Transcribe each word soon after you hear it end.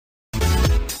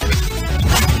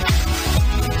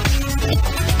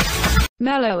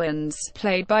Mel Owens,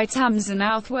 played by Tamzin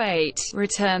Outhwaite,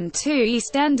 returned to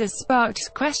EastEnders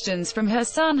sparked questions from her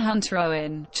son Hunter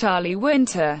Owen. Charlie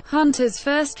Winter, Hunter's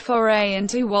first foray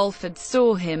into Walford,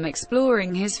 saw him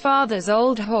exploring his father's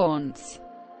old haunts.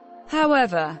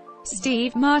 However,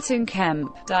 Steve Martin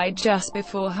Kemp died just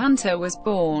before Hunter was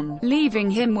born, leaving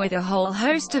him with a whole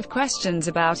host of questions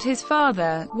about his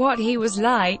father, what he was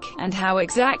like, and how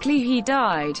exactly he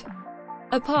died.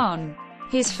 Upon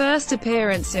his first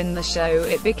appearance in the show,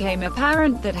 it became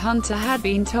apparent that Hunter had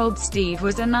been told Steve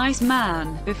was a nice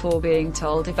man, before being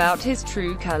told about his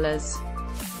true colors.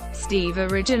 Steve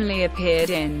originally appeared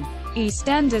in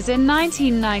EastEnders in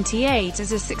 1998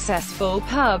 as a successful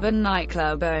pub and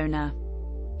nightclub owner.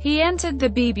 He entered the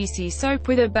BBC soap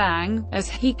with a bang, as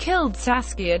he killed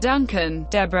Saskia Duncan,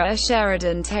 Deborah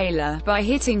Sheridan Taylor, by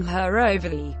hitting her over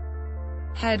the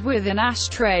head with an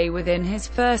ashtray within his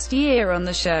first year on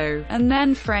the show, and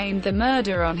then framed the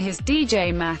murder on his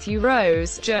DJ Matthew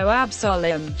Rose, Joe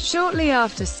Absolom, shortly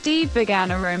after Steve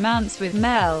began a romance with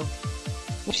Mel,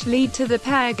 which led to the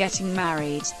pair getting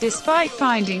married. Despite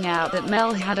finding out that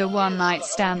Mel had a one-night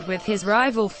stand with his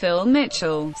rival Phil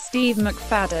Mitchell, Steve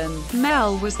McFadden,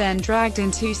 Mel was then dragged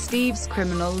into Steve's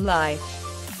criminal life,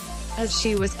 as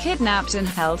she was kidnapped and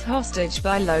held hostage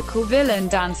by local villain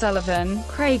Dan Sullivan.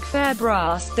 Craig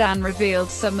Fairbrass. Dan revealed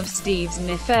some of Steve's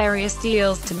nefarious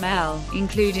deals to Mel,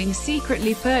 including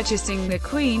secretly purchasing the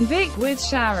Queen Vic with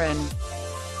Sharon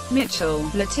Mitchell,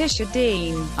 Letitia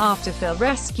Dean. After Phil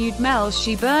rescued Mel,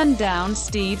 she burned down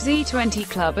Steve's E20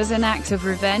 club as an act of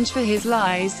revenge for his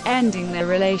lies, ending their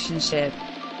relationship.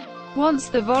 Once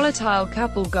the volatile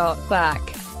couple got back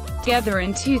together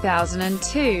in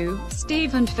 2002,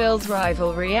 Steve and Phil's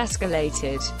rivalry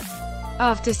escalated.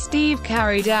 After Steve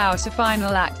carried out a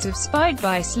final act of spite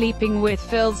by sleeping with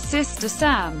Phil's sister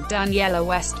Sam, Daniela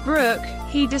Westbrook,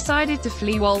 he decided to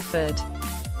flee Walford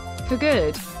for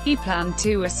good. He planned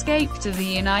to escape to the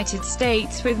United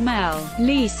States with Mel,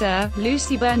 Lisa,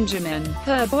 Lucy Benjamin,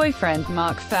 her boyfriend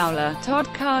Mark Fowler,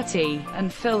 Todd Carty,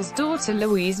 and Phil's daughter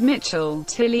Louise Mitchell,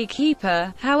 Tilly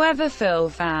Keeper. However, Phil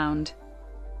found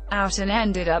out and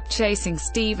ended up chasing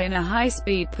Steve in a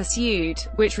high-speed pursuit,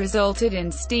 which resulted in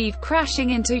Steve crashing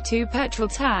into two petrol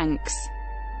tanks.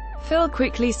 Phil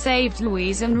quickly saved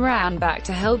Louise and ran back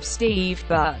to help Steve,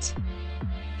 but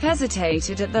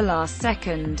hesitated at the last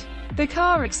second. The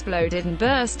car exploded and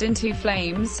burst into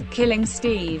flames, killing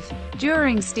Steve.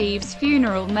 During Steve's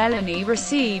funeral, Melanie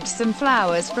received some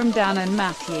flowers from Dan and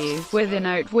Matthew, with a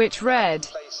note which read,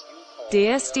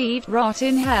 "Dear Steve, rot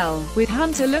in hell," with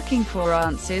Hunter looking for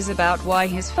answers about why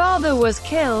his father was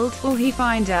killed. Will he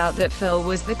find out that Phil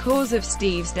was the cause of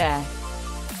Steve's death?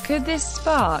 Could this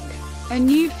spark a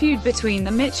new feud between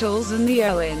the Mitchells and the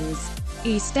Owens?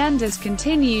 EastEnders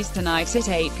continues tonight at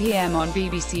 8 p.m. on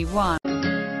BBC One.